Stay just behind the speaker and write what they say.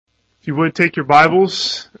If you would take your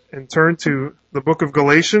Bibles and turn to the book of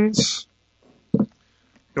Galatians.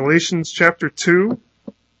 Galatians chapter 2.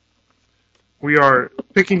 We are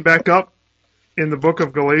picking back up in the book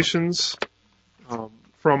of Galatians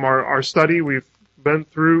from our study. We've been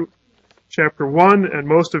through chapter 1 and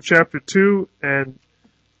most of chapter 2, and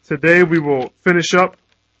today we will finish up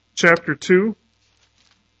chapter 2.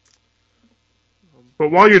 But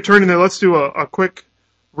while you're turning there, let's do a quick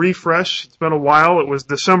refresh. It's been a while. It was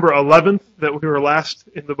December 11th that we were last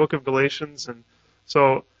in the book of Galatians, and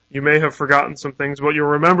so you may have forgotten some things, but you'll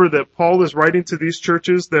remember that Paul is writing to these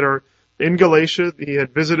churches that are in Galatia. He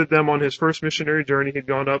had visited them on his first missionary journey. He'd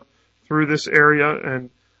gone up through this area, and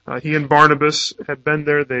he and Barnabas had been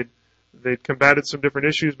there. They'd combated some different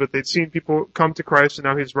issues, but they'd seen people come to Christ, and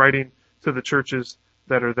now he's writing to the churches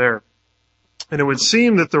that are there. And it would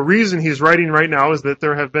seem that the reason he's writing right now is that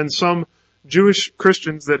there have been some Jewish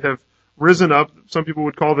Christians that have risen up. Some people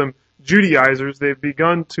would call them Judaizers. They've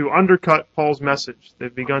begun to undercut Paul's message.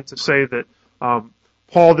 They've begun to say that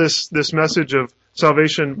Paul, this message of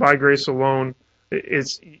salvation by grace alone,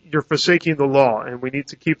 you're forsaking the law, and we need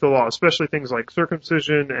to keep the law, especially things like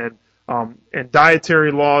circumcision and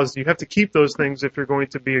dietary laws. You have to keep those things if you're going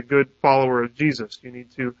to be a good follower of Jesus. You need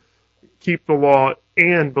to keep the law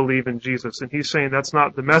and believe in Jesus. And he's saying that's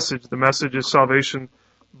not the message. The message is salvation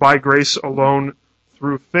by grace alone,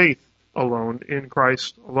 through faith alone, in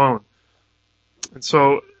Christ alone. And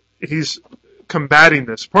so he's combating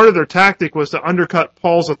this. Part of their tactic was to undercut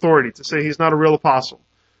Paul's authority, to say he's not a real apostle.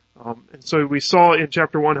 And so we saw in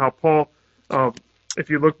chapter 1 how Paul, if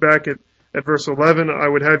you look back at verse 11, I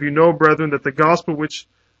would have you know, brethren, that the gospel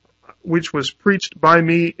which was preached by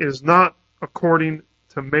me is not according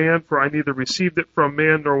to man, for I neither received it from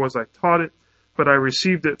man nor was I taught it, but I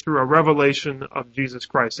received it through a revelation of Jesus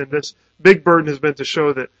Christ. And this big burden has been to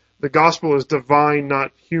show that the gospel is divine,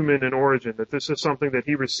 not human in origin, that this is something that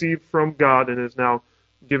he received from God and is now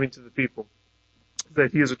giving to the people,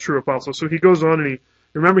 that he is a true apostle. So he goes on and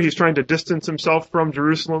remember he's trying to distance himself from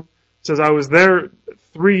Jerusalem. He says, I was there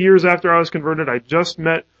 3 years after I was converted. I just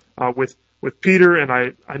met with Peter, and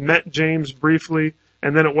I met James briefly,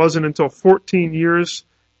 and then it wasn't until 14 years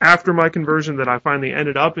after my conversion that I finally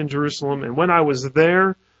ended up in Jerusalem. And when I was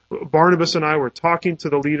there, Barnabas and I were talking to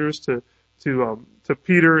the leaders, to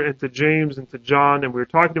Peter and to James and to John, and we were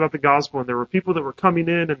talking about the gospel, and there were people that were coming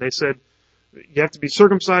in, and they said, you have to be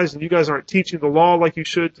circumcised, and you guys aren't teaching the law like you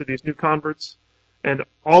should to these new converts. And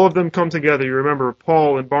all of them come together. You remember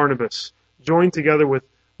Paul and Barnabas join together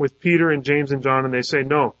with Peter and James and John, and they say,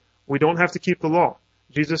 no, we don't have to keep the law.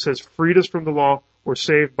 Jesus has freed us from the law. We're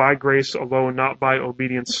saved by grace alone, not by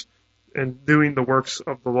obedience and doing the works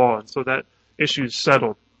of the law. And so that issue is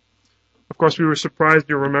settled. Of course, we were surprised,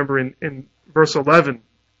 you'll remember, in verse 11,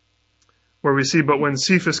 where we see, but when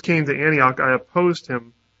Cephas came to Antioch, I opposed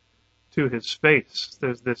him to his face.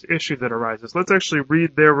 There's this issue that arises. Let's actually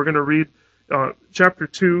read there. We're going to read chapter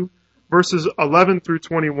 2, verses 11 through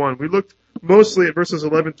 21. We looked mostly at verses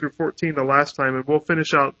 11 through 14 the last time, and we'll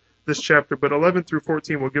finish out this chapter, but 11 through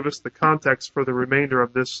 14 will give us the context for the remainder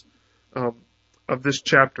of this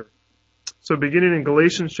chapter. So beginning in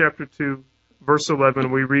Galatians chapter 2, verse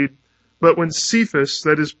 11, we read, but when Cephas,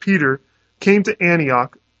 that is Peter, came to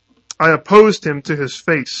Antioch, I opposed him to his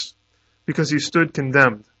face, because he stood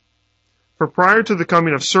condemned. For prior to the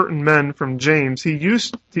coming of certain men from James, he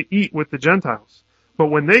used to eat with the Gentiles.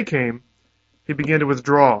 But when they came, he began to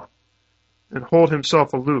withdraw and hold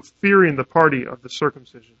himself aloof, fearing the party of the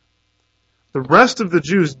circumcision. The rest of the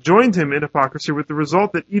Jews joined him in hypocrisy, with the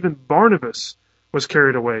result that even Barnabas was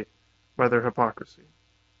carried away by their hypocrisy.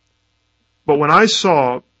 But when I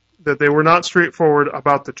saw that they were not straightforward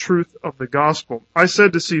about the truth of the gospel, I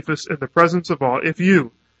said to Cephas in the presence of all, if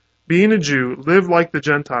you, being a Jew, live like the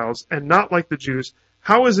Gentiles and not like the Jews,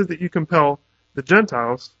 how is it that you compel the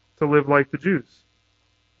Gentiles to live like the Jews?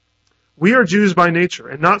 We are Jews by nature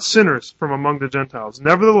and not sinners from among the Gentiles.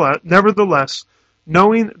 Nevertheless,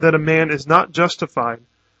 knowing that a man is not justified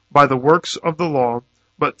by the works of the law,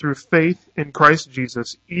 but through faith in Christ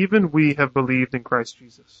Jesus, even we have believed in Christ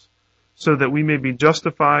Jesus, so that we may be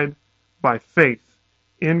justified by faith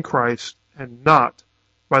in Christ and not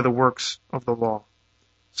by the works of the law.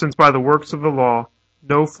 Since by the works of the law,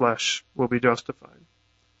 no flesh will be justified.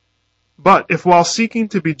 But if while seeking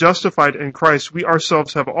to be justified in Christ, we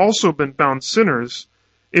ourselves have also been found sinners,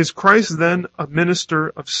 is Christ then a minister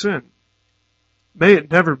of sin? May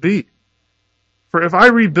it never be. For if I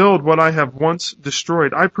rebuild what I have once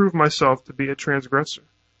destroyed, I prove myself to be a transgressor.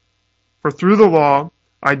 For through the law,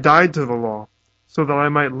 I died to the law, so that I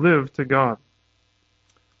might live to God.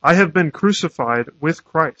 I have been crucified with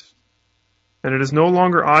Christ. And it is no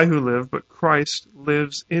longer I who live, but Christ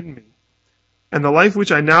lives in me. And the life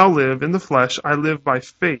which I now live in the flesh, I live by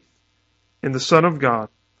faith in the Son of God,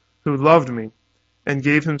 who loved me and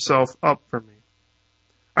gave himself up for me.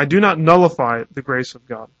 I do not nullify the grace of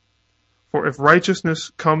God. For if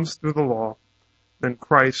righteousness comes through the law, then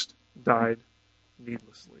Christ died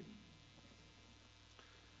needlessly.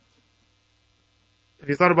 If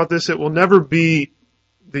you thought about this, it will never be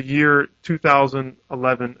the year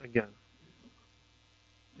 2011 again.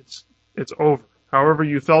 It's over. However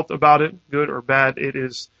you felt about it, good or bad, it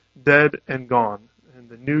is dead and gone. And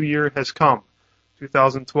the new year has come.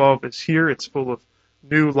 2012 is here. It's full of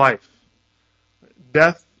new life.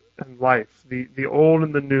 Death and life. The old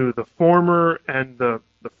and the new. The former and the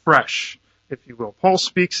fresh, if you will. Paul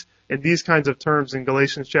speaks in these kinds of terms in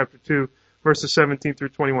Galatians chapter 2, verses 17 through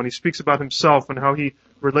 21. He speaks about himself and how he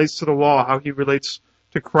relates to the law, how he relates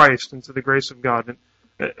to Christ and to the grace of God.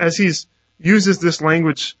 And as he uses this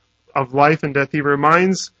language of life and death, he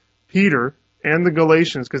reminds Peter and the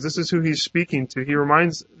Galatians, because this is who he's speaking to, he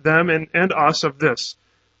reminds them and us of this.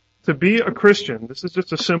 To be a Christian, this is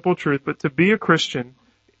just a simple truth, but to be a Christian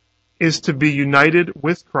is to be united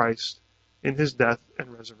with Christ in his death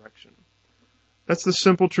and resurrection. That's the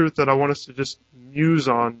simple truth that I want us to just muse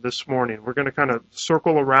on this morning. We're going to kind of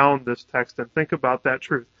circle around this text and think about that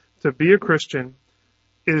truth. To be a Christian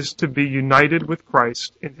is to be united with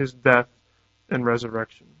Christ in his death and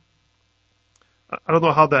resurrection. I don't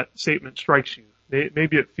know how that statement strikes you.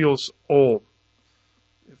 Maybe it feels old.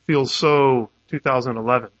 It feels so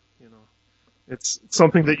 2011. It's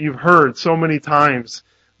something that you've heard so many times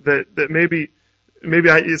that maybe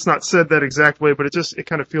it's not said that exact way, but it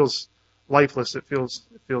kind of feels lifeless. It feels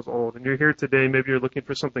old. And you're here today. Maybe you're looking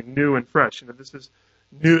for something new and fresh. This is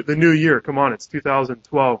the new year. Come on, it's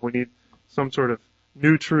 2012. We need some sort of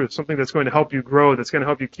new truth, something that's going to help you grow, that's going to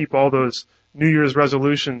help you keep all those New Year's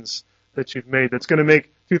resolutions that you've made, that's going to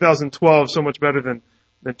make 2012 so much better than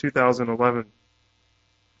 2011.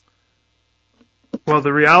 Well,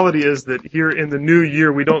 the reality is that here in the new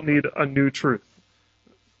year, we don't need a new truth.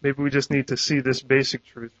 Maybe we just need to see this basic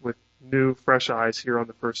truth with new, fresh eyes here on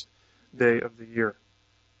the first day of the year.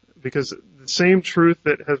 Because the same truth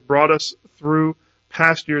that has brought us through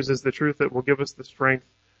past years is the truth that will give us the strength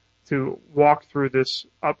to walk through this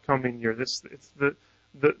upcoming year. It's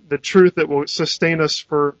the truth that will sustain us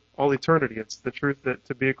for all eternity. It's the truth that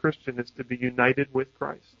to be a Christian is to be united with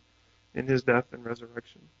Christ in his death and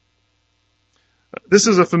resurrection. This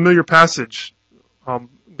is a familiar passage,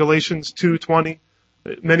 Galatians 2:20.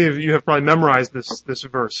 Many of you have probably memorized this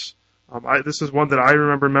verse. This is one that I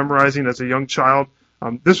remember memorizing as a young child.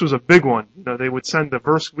 This was a big one. They would send the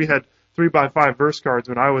verse. We had 3x5 verse cards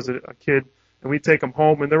when I was a kid, and we'd take them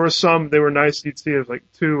home. And there were some, they were nice. You'd see it was like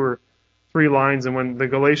 2 or 3 lines. And when the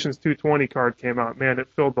Galatians 2:20 card came out, man, it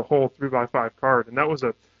filled the whole 3x5 card. And that was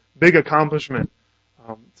a big accomplishment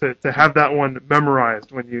to have that one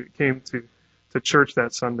memorized when you came to church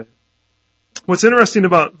that Sunday. What's interesting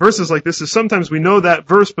about verses like this is sometimes we know that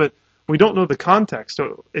verse, but we don't know the context.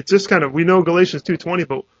 So it's just kind of, we know Galatians 2:20,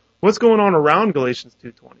 but what's going on around Galatians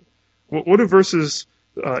 2:20? What do verses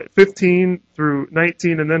 15 through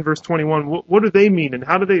 19 and then verse 21, what do they mean and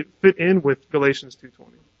how do they fit in with Galatians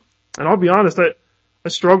 2:20? And I'll be honest, I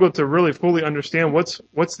struggled to really fully understand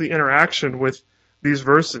what's the interaction with these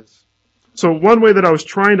verses. So one way that I was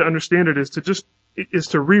trying to understand it is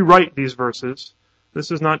to rewrite these verses. This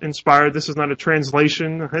is not inspired. This is not a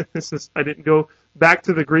translation. I didn't go back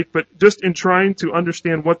to the Greek, but just in trying to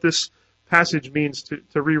understand what this passage means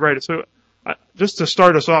to rewrite it. So just to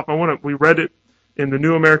start us off, we read it in the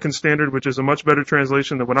New American Standard, which is a much better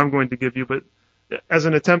translation than what I'm going to give you, but as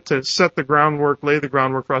an attempt to set the groundwork, lay the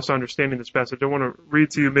groundwork for us understanding this passage, I want to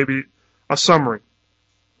read to you maybe a summary.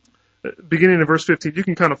 Beginning in verse 15, you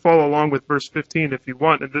can kind of follow along with verse 15 if you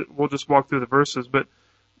want, and we'll just walk through the verses. But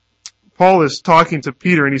Paul is talking to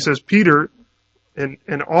Peter, and he says, Peter, and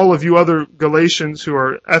all of you other Galatians who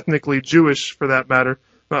are ethnically Jewish, for that matter,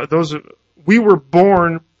 we were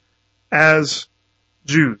born as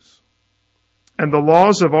Jews. And the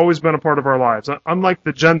laws have always been a part of our lives. Unlike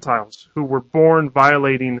the Gentiles who were born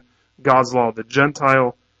violating God's law, the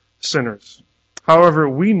Gentile sinners. However,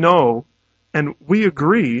 we know and we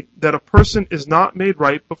agree that a person is not made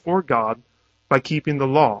right before God by keeping the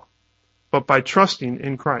law, but by trusting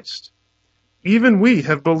in Christ. Even we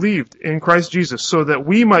have believed in Christ Jesus so that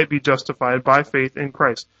we might be justified by faith in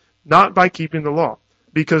Christ, not by keeping the law.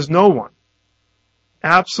 Because no one,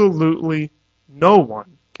 absolutely no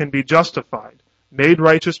one, can be justified, made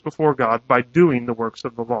righteous before God by doing the works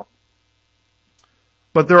of the law.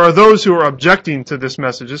 But there are those who are objecting to this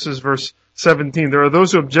message. This is verse 17. There are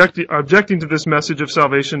those who are objecting to this message of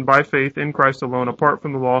salvation by faith in Christ alone, apart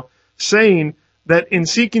from the law, saying that in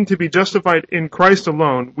seeking to be justified in Christ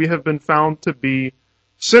alone, we have been found to be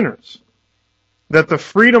sinners. That the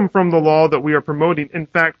freedom from the law that we are promoting, in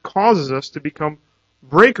fact, causes us to become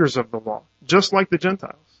breakers of the law, just like the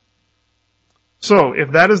Gentiles. So,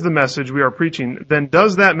 if that is the message we are preaching, then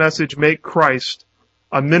does that message make Christ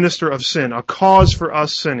a minister of sin, a cause for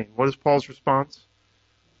us sinning? What is Paul's response?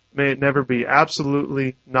 May it never be.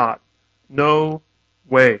 Absolutely not. No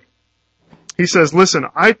way. He says, listen,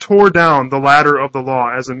 I tore down the ladder of the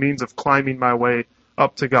law as a means of climbing my way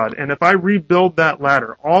up to God. And if I rebuild that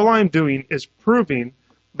ladder, all I'm doing is proving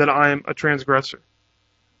that I am a transgressor.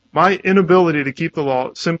 My inability to keep the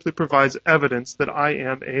law simply provides evidence that I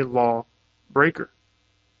am a law breaker.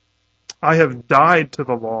 I have died to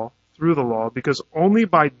the law through the law, because only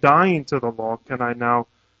by dying to the law can I now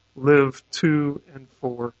live to and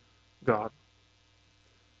for God.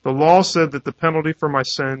 The law said that the penalty for my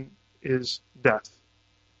sin is death,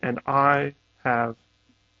 and I have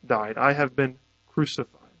died. I have been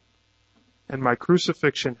crucified. And my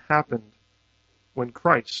crucifixion happened when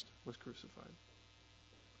Christ was crucified.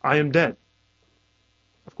 I am dead.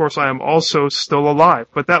 Of course, I am also still alive,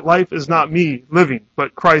 but that life is not me living,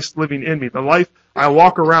 but Christ living in me. The life I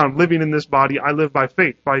walk around living in this body, I live by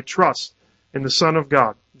faith, by trust in the Son of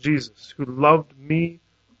God, Jesus, who loved me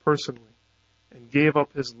personally and gave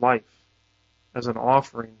up his life as an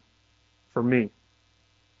offering for me.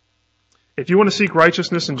 If you want to seek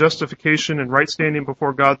righteousness and justification and right standing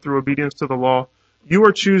before God through obedience to the law, you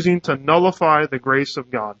are choosing to nullify the grace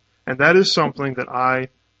of God, and that is something that I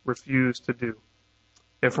refuse to do.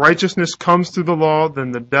 If righteousness comes through the law,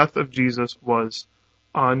 then the death of Jesus was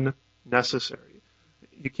unnecessary.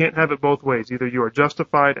 You can't have it both ways. Either you are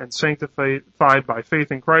justified and sanctified by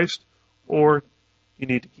faith in Christ, or you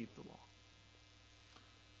need to keep the law.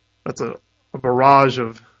 That's a barrage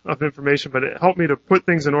of information, but it helped me to put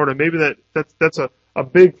things in order. Maybe that's a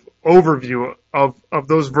big overview of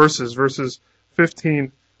those verses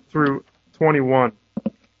 15 through 21.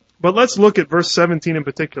 But let's look at verse 17 in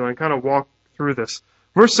particular and kind of walk through this.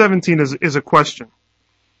 Verse 17 is a question.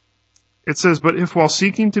 It says, "But if while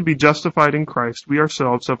seeking to be justified in Christ, we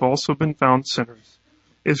ourselves have also been found sinners,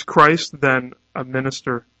 is Christ then a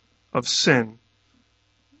minister of sin?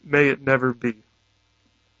 May it never be."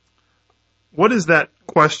 What is that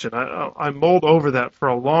question? I mulled over that for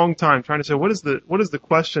a long time, trying to say, what is the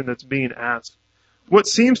question that's being asked? What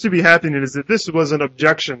seems to be happening is that this was an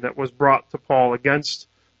objection that was brought to Paul against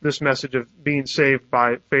this message of being saved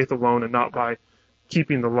by faith alone and not by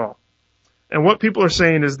keeping the law. And what people are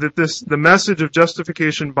saying is that the message of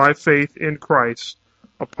justification by faith in Christ,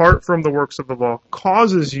 apart from the works of the law,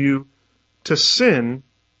 causes you to sin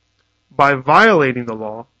by violating the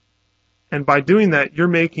law, and by doing that, you're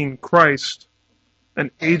making Christ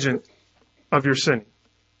an agent of your sinning.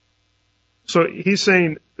 So he's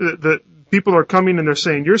saying that people are coming and they're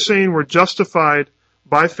saying, you're saying we're justified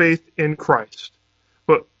by faith in Christ,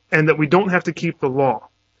 and that we don't have to keep the law.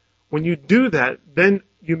 When you do that, then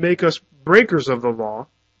you make us breakers of the law,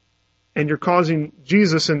 and you're causing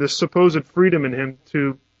Jesus and this supposed freedom in him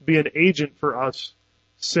to be an agent for us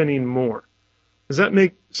sinning more. Does that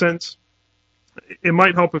make sense? It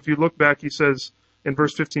might help if you look back. He says in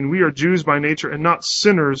verse 15, "We are Jews by nature and not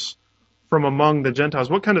sinners from among the Gentiles."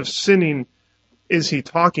 What kind of sinning is he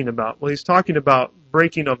talking about? Well, he's talking about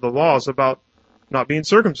breaking of the laws, about not being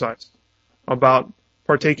circumcised, about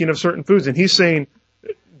partaking of certain foods. And he's saying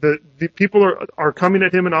the people are coming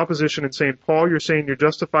at him in opposition and saying, Paul, you're saying you're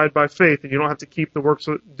justified by faith and you don't have to keep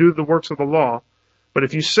do the works of the law. But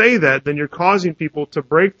if you say that, then you're causing people to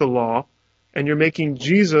break the law, and you're making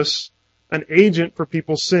Jesus an agent for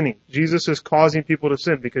people sinning. Jesus is causing people to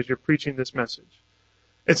sin because you're preaching this message.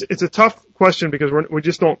 It's a tough question because we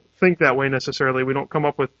just don't think that way necessarily. We don't come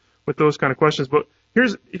up with those kind of questions. But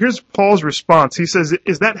here's Paul's response. He says,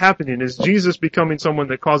 is that happening? Is Jesus becoming someone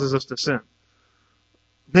that causes us to sin?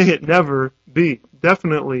 May it never be.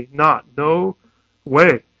 Definitely not. No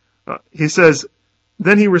way. He says,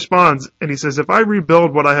 then he responds and he says, if I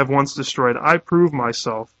rebuild what I have once destroyed, I prove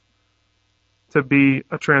myself to be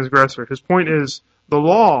a transgressor. His point is, the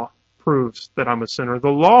law proves that I'm a sinner. The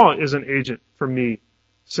law is an agent for me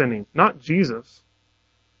sinning, not Jesus.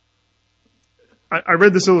 I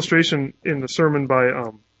read this illustration in the sermon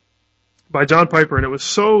by John Piper, and it was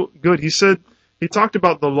so good. He talked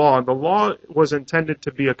about the law, and the law was intended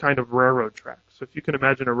to be a kind of railroad track. So if you can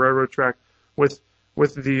imagine a railroad track with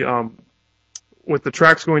the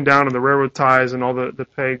tracks going down and the railroad ties and all the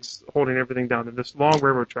pegs holding everything down in this long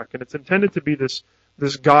railroad track. And it's intended to be this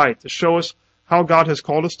this guide to show us how God has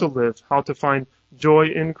called us to live, how to find joy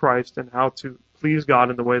in Christ, and how to please God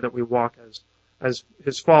in the way that we walk as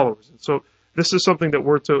His followers. And so this is something that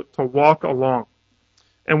we're to walk along.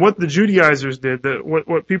 And what the Judaizers did,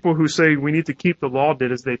 what people who say we need to keep the law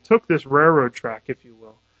did, is they took this railroad track, if you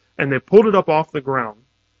will, and they pulled it up off the ground,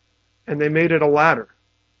 and they made it a ladder.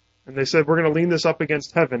 And they said, we're going to lean this up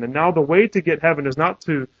against heaven. And now the way to get heaven is not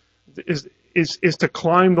to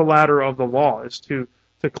climb the ladder of the law, is to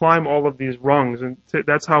climb all of these rungs, and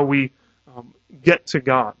that's how we get to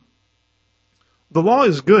God. The law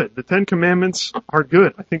is good. The 10 Commandments are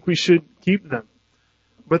good. I think we should keep them.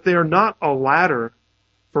 But they are not a ladder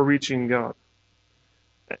for reaching God.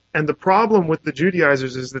 And the problem with the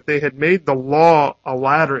Judaizers is that they had made the law a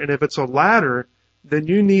ladder, and if it's a ladder, then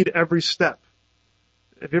you need every step.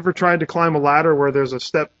 Have you ever tried to climb a ladder where there's a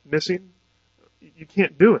step missing? You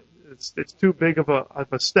can't do it. It's too big of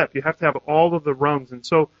a step. You have to have all of the rungs. And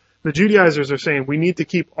so the Judaizers are saying we need to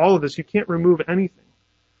keep all of this. You can't remove anything.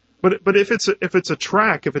 But if it's a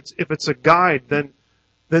track, if it's a guide,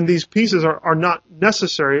 then these pieces are not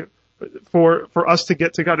necessary for us to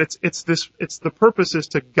get to God. It's the purpose is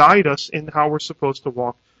to guide us in how we're supposed to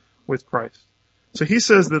walk with Christ. So he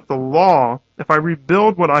says that the law, if I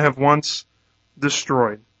rebuild what I have once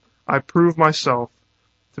destroyed, I prove myself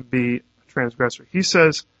to be a transgressor. He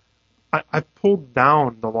says, I pulled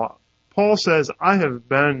down the law. Paul says, I have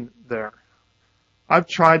been there. I've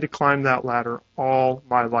tried to climb that ladder all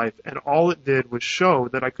my life, and all it did was show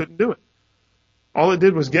that I couldn't do it. All it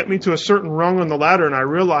did was get me to a certain rung on the ladder, and I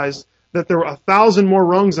realized that there were 1,000 more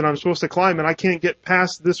rungs that I'm supposed to climb, and I can't get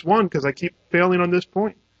past this one because I keep failing on this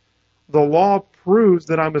point. The law proves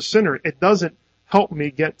that I'm a sinner. It doesn't help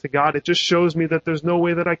me get to God. It just shows me that there's no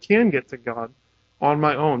way that I can get to God on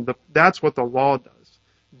my own. That's what the law does.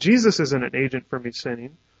 Jesus isn't an agent for me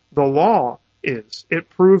sinning. The law is. It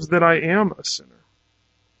proves that I am a sinner.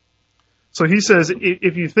 So he says,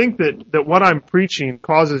 if you think that what I'm preaching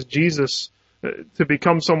causes Jesus to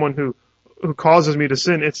become someone who causes me to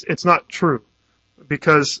sin, it's not true.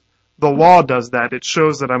 Because the law does that. It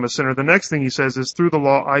shows that I'm a sinner. The next thing he says is, through the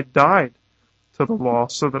law I died to the law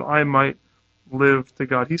so that I might live to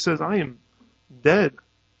God. He says, I am dead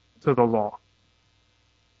to the law.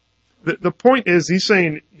 The point is, he's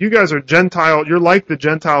saying, you guys are Gentile, you're like the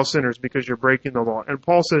Gentile sinners because you're breaking the law. And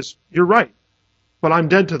Paul says, you're right, but I'm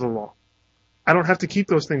dead to the law. I don't have to keep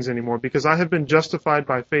those things anymore because I have been justified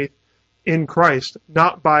by faith in Christ,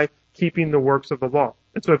 not by keeping the works of the law.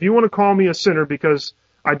 And so if you want to call me a sinner because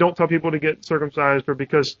I don't tell people to get circumcised, or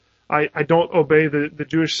because I don't obey the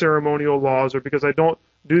Jewish ceremonial laws, or because I don't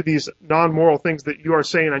do these non-moral things that you are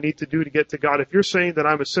saying I need to do to get to God, if you're saying that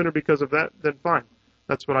I'm a sinner because of that, then fine.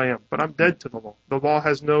 That's what I am. But I'm dead to the law. The law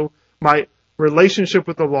has my relationship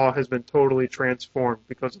with the law has been totally transformed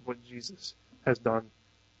because of what Jesus has done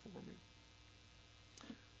for me.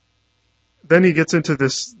 Then he gets into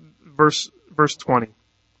this verse 20,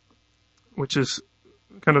 which is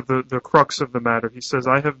kind of the crux of the matter. He says,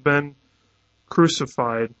 I have been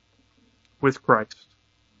crucified with Christ,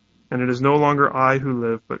 and it is no longer I who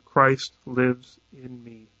live, but Christ lives in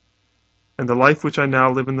me. And the life which I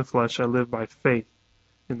now live in the flesh, I live by faith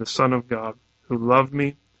in the Son of God, who loved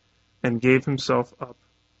me and gave himself up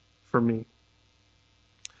for me.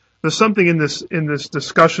 There's something in this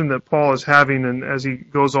discussion that Paul is having, and as he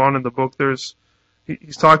goes on in the book,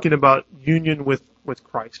 he's talking about union with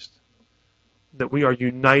Christ, that we are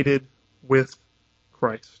united with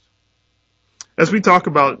Christ. As we talk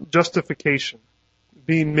about justification,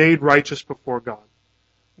 being made righteous before God,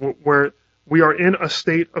 where we are in a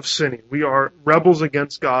state of sinning, we are rebels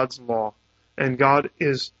against God's law, and God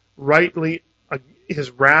is rightly,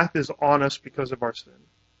 his wrath is on us because of our sin.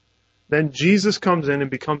 Then Jesus comes in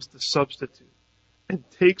and becomes the substitute and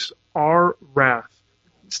takes our wrath,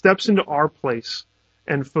 steps into our place,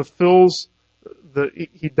 and fulfills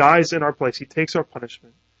he dies in our place. He takes our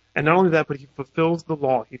punishment. And not only that, but he fulfills the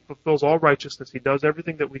law. He fulfills all righteousness. He does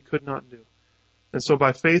everything that we could not do. And so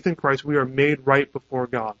by faith in Christ, we are made right before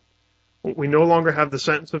God. We no longer have the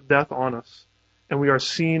sentence of death on us, and we are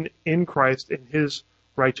seen in Christ in his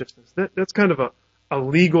righteousness. That's kind of a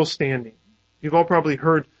legal standing. You've all probably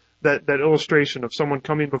heard that illustration of someone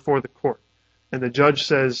coming before the court, and the judge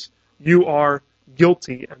says, you are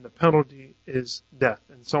guilty, and the penalty is death,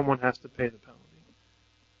 and someone has to pay the penalty.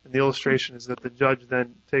 And the illustration is that the judge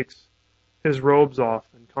then takes his robes off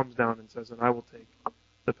and comes down and says, and I will take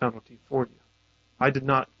the penalty for you. I did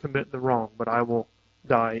not commit the wrong, but I will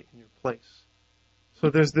die in your place. So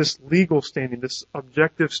there's this legal standing, this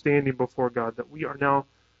objective standing before God, that we are now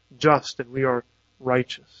just and we are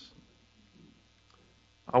righteous.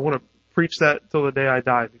 I want to preach that till the day I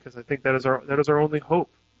die, because I think that is our only hope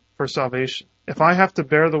for salvation. If I have to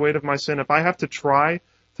bear the weight of my sin, if I have to try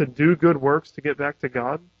to do good works to get back to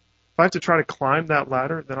God, if I have to try to climb that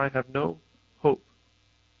ladder, then I have no hope.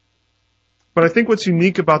 But I think what's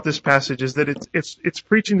unique about this passage is that it's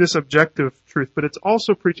preaching this objective truth, but it's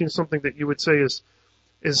also preaching something that you would say is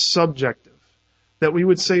subjective, that we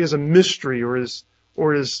would say is a mystery or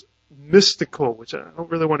is mystical, which I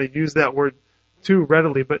don't really want to use that word too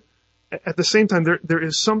readily, but at the same time, there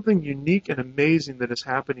is something unique and amazing that is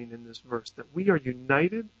happening in this verse, that we are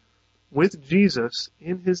united with Jesus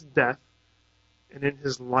in his death and in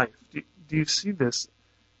his life. Do you see this?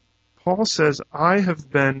 Paul says, I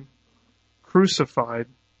have been crucified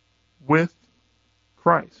with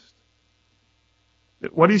Christ.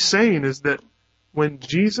 What he's saying is that when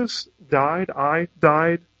Jesus died, I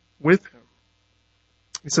died with him.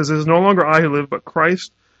 He says, it is no longer I who live, but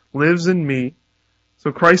Christ lives in me.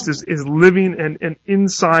 So Christ is living and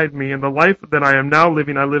inside me, and the life that I am now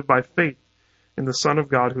living, I live by faith in the Son of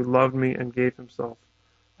God who loved me and gave himself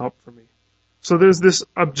up for me. So there's this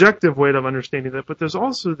objective way of understanding that, but there's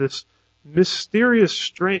also this mysterious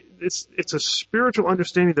strength. It's a spiritual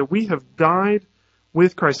understanding that we have died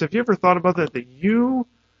with Christ. Have you ever thought about that? That you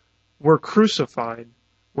were crucified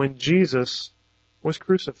when Jesus was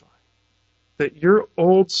crucified. That your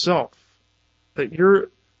old self, that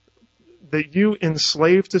you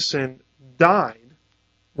enslaved to sin, died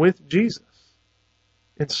with Jesus.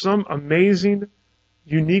 In some amazing,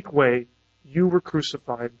 unique way, you were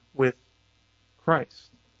crucified with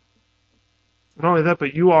Christ. Not only that,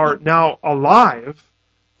 but you are now alive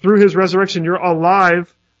through his resurrection. You're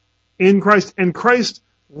alive in Christ, and Christ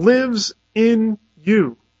lives in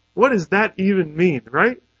you. What does that even mean,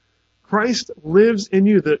 right? Christ lives in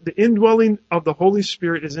you. The indwelling of the Holy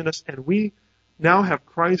Spirit is in us, and we now have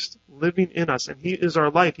Christ living in us, and he is our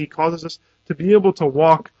life. He causes us to be able to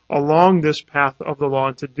walk along this path of the law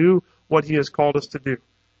and to do what he has called us to do.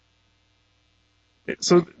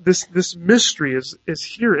 So this mystery is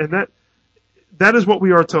here, and that is what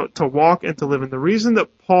we are to walk and to live in. The reason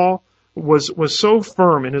that Paul was so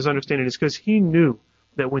firm in his understanding is because he knew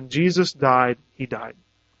that when Jesus died, he died.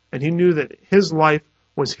 And he knew that his life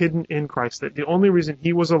was hidden in Christ, that the only reason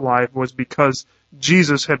he was alive was because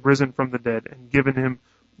Jesus had risen from the dead and given him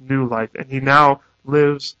new life. And he now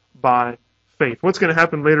lives by faith. What's going to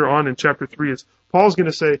happen later on in chapter 3 is Paul's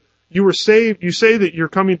going to say, you were saved, you say that you're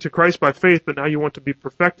coming to Christ by faith, but now you want to be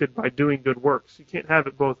perfected by doing good works. You can't have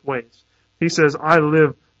it both ways. He says, I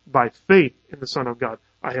live by faith in the Son of God.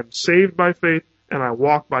 I am saved by faith, and I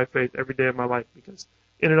walk by faith every day of my life, because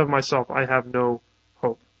in and of myself, I have no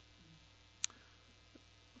hope.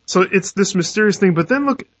 So it's this mysterious thing, but then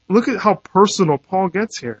look at how personal Paul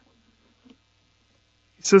gets here.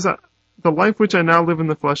 He says, the life which I now live in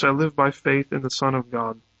the flesh, I live by faith in the Son of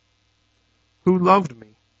God, who loved me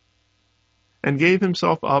and gave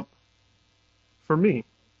himself up for me.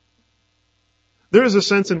 There is a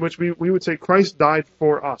sense in which we would say Christ died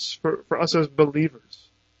for us as believers.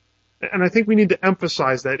 And I think we need to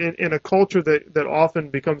emphasize that in a culture that often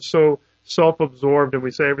becomes so self-absorbed, and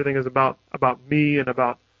we say everything is about me and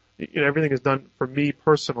about, everything is done for me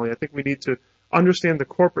personally. I think we need to understand the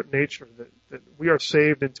corporate nature that we are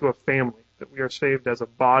saved into a family, that we are saved as a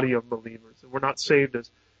body of believers, and we're not saved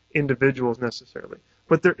as individuals necessarily.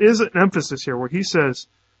 But there is an emphasis here where he says,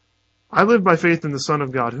 I live by faith in the Son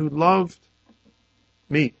of God who loved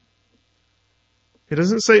me. He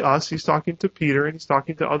doesn't say us, he's talking to Peter and he's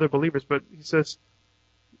talking to other believers, but he says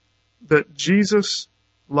that Jesus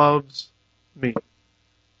loves me.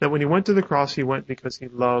 That when he went to the cross, he went because he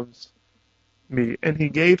loves me. And he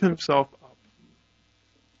gave himself up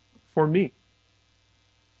for me.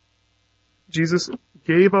 Jesus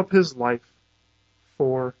gave up his life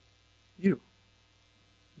for you.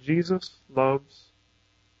 Jesus loves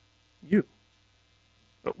you.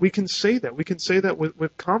 But we can say that. We can say that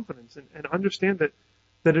with confidence and understand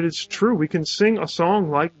that it is true. We can sing a song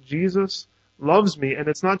like Jesus loves me, and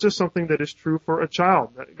it's not just something that is true for a child.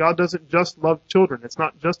 God doesn't just love children. It's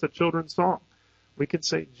not just a children's song. We can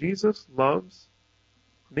say, Jesus loves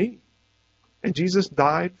me. And Jesus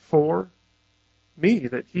died for me,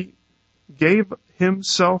 that he gave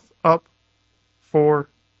himself up for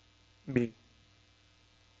me.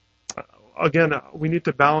 Again, we need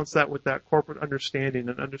to balance that with that corporate understanding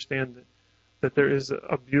and understand that there is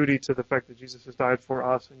a beauty to the fact that Jesus has died for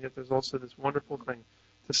us, and yet there's also this wonderful thing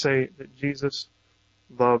to say that Jesus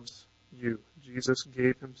loves you. Jesus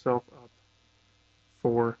gave himself up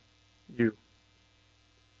for you.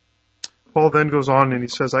 Paul then goes on and he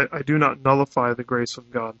says, I do not nullify the grace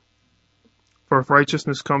of God. For if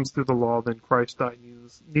righteousness comes through the law, then Christ died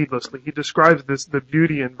needlessly. He describes the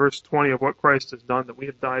beauty in verse 20 of what Christ has done, that we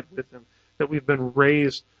have died with him, that we've been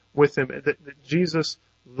raised with him, that Jesus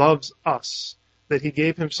loves us, that he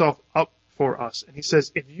gave himself up for us. And he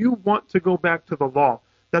says, if you want to go back to the law,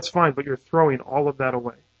 that's fine, but you're throwing all of that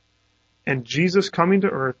away. And Jesus coming to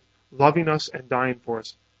earth, loving us and dying for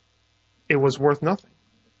us, it was worth nothing.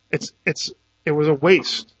 It was a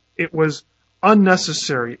waste. It was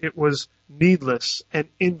unnecessary. It was needless. And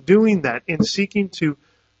in doing that, in seeking to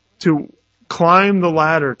climb the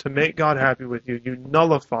ladder to make God happy with you, you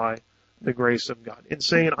nullify the grace of God. In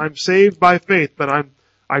saying, I'm saved by faith, but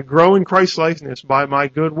I grow in Christ's likeness by my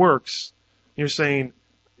good works, you're saying,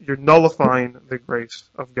 you're nullifying the grace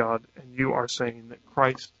of God, and you are saying that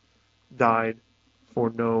Christ died for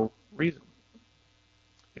no reason.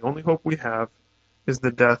 The only hope we have is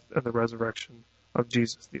the death and the resurrection of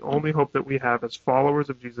Jesus. The only hope that we have as followers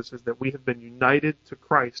of Jesus is that we have been united to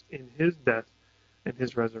Christ in his death and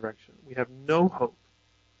his resurrection. We have no hope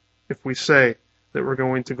if we say that we're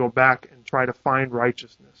going to go back and try to find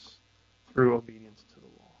righteousness through obedience to the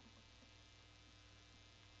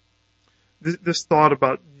law. This thought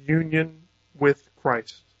about union with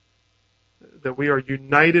Christ, that we are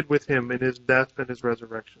united with him in his death and his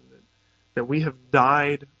resurrection, that we have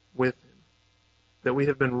died with him, that we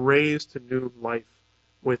have been raised to new life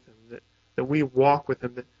with him, that we walk with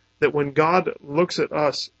him, that when God looks at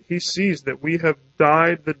us, he sees that we have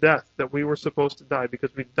died the death that we were supposed to die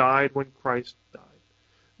because we died when Christ died.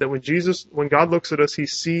 That when God looks at us, he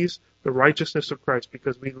sees the righteousness of Christ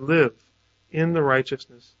because we live in the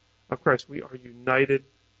righteousness of Christ. We are united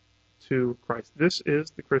to Christ. This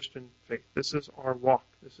is the Christian faith. This is our walk.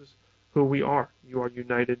 This is who we are. You are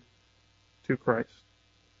united to Christ.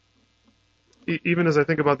 Even as I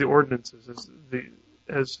think about the ordinances,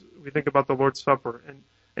 as we think about the Lord's Supper,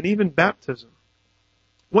 and even baptism.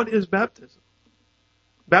 What is baptism?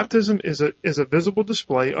 Baptism is a visible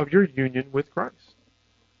display of your union with Christ.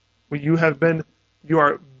 You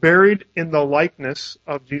are buried in the likeness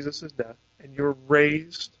of Jesus' death, and you're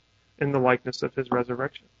raised in the likeness of his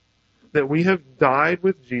resurrection. That we have died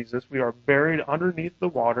with Jesus, we are buried underneath the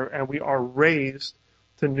water, and we are raised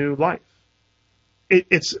to new life.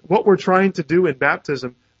 It's what we're trying to do in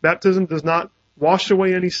baptism. Baptism does not wash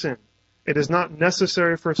away any sin. It is not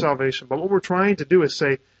necessary for salvation. But what we're trying to do is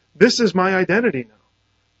say, this is my identity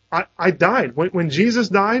now. I died. When Jesus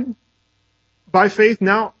died, by faith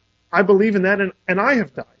now, I believe in that and I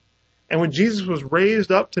have died. And when Jesus was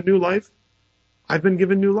raised up to new life, I've been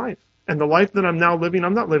given new life. And the life that I'm now living,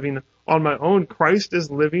 I'm not living on my own. Christ is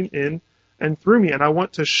living in and through me. And I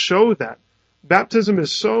want to show that. Baptism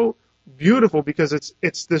is so beautiful because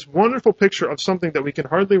it's this wonderful picture of something that we can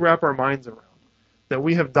hardly wrap our minds around. That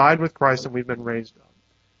we have died with Christ and we've been raised up.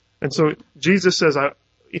 And so Jesus says,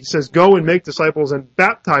 he says, go and make disciples and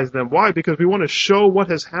baptize them. Why? Because we want to show what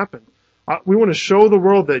has happened. We want to show the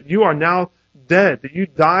world that you are now dead, that you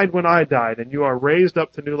died when I died, and you are raised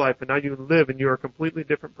up to new life, and now you live, and you are a completely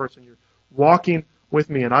different person. You're walking with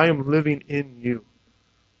me, and I am living in you.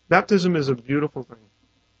 Baptism is a beautiful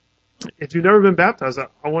thing. If you've never been baptized,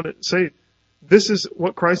 I want to say, this is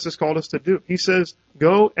what Christ has called us to do. He says,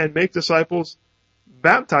 go and make disciples,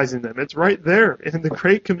 baptizing them. It's right there in the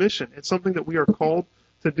Great Commission. It's something that we are called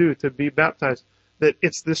to do, to be baptized. That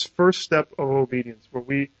it's this first step of obedience, where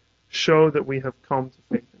we show that we have come to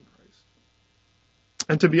faith in Christ.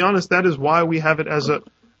 And to be honest, that is why we have it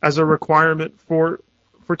as a requirement for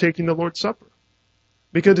taking the Lord's Supper.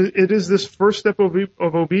 Because it is this first step of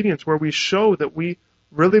obedience where we show that we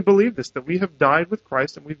really believe this, that we have died with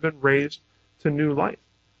Christ and we've been raised to new life.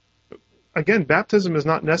 Again, baptism is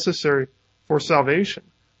not necessary for salvation,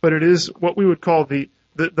 but it is what we would call the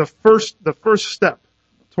first step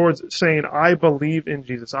towards saying, I believe in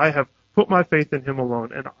Jesus. I have put my faith in him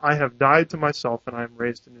alone, and I have died to myself, and I am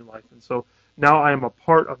raised to new life. And so now I am a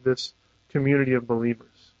part of this community of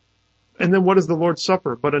believers. And then what is the Lord's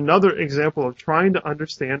Supper? But another example of trying to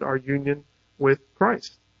understand our union with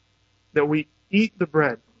Christ. That we eat the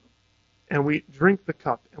bread, and we drink the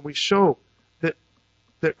cup, and we show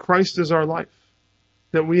that Christ is our life.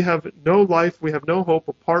 That we have no life, we have no hope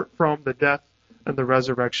apart from the death and the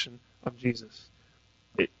resurrection of Jesus.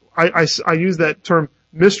 I use that term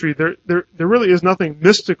mystery. There really is nothing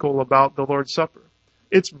mystical about the Lord's Supper.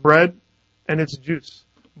 It's bread and it's juice.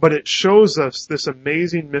 But it shows us this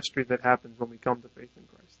amazing mystery that happens when we come to faith in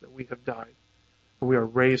Christ. That we have died and we are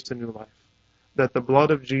raised to new life. That the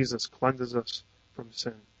blood of Jesus cleanses us from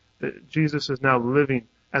sin. That Jesus is now living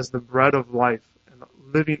as the bread of life and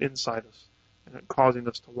living inside us and causing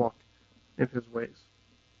us to walk in his ways.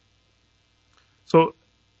 So,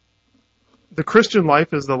 the Christian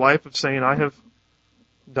life is the life of saying, I have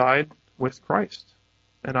died with Christ,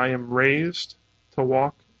 and I am raised to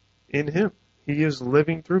walk in Him. He is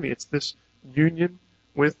living through me. It's this union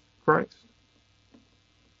with Christ.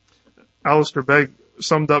 Alistair Begg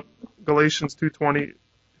summed up Galatians 2:20.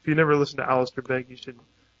 If you never listened to Alistair Begg, you should.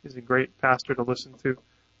 He's a great pastor to listen to.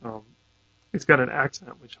 He's got an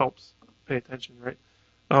accent which helps pay attention, right?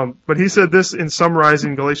 But he said this in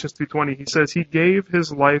summarizing Galatians 2:20. He says, He gave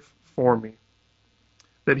His life for me,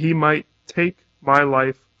 that He might take my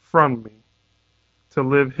life from me, to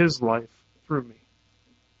live His life through me.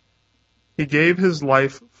 He gave His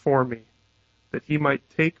life for me, that He might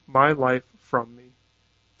take my life from me,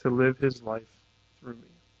 to live His life through me.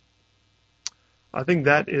 I think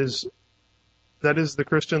that is the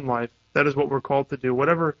Christian life. That is what we're called to do.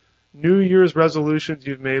 Whatever New Year's resolutions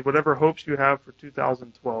you've made, whatever hopes you have for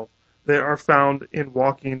 2012, they are found in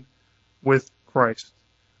walking with Christ,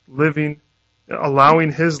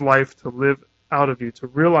 allowing His life to live out of you, to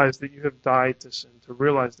realize that you have died to sin, to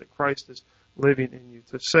realize that Christ is living in you,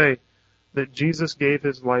 to say that Jesus gave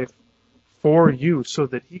His life for you so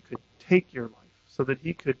that He could take your life, so that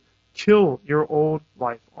He could kill your old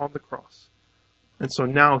life on the cross. And so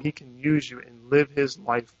now He can use you and live His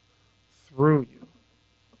life through you.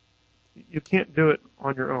 You can't do it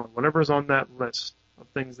on your own. Whatever's on that list of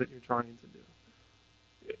things that you're trying to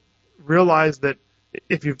do, realize that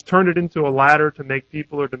if you've turned it into a ladder to make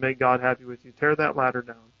people or to make God happy with you, tear that ladder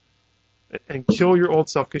down and kill your old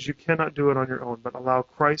self, because you cannot do it on your own, but allow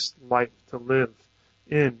Christ's life to live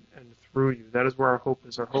in and through you. That is where our hope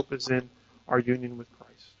is. Our hope is in our union with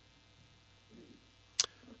Christ.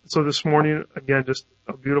 So this morning, again, just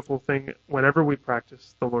a beautiful thing whenever we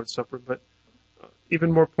practice the Lord's Supper, but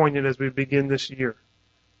even more poignant as we begin this year,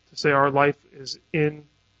 to say our life is in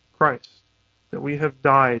Christ, that we have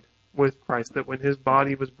died with Christ, that when His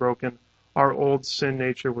body was broken, our old sin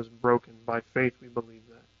nature was broken. By faith we believe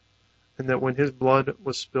that. And that when His blood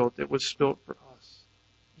was spilt, it was spilt for us.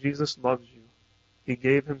 Jesus loves you. He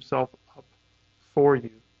gave Himself up for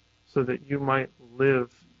you so that you might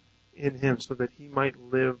live in Him, so that He might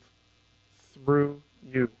live through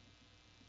you.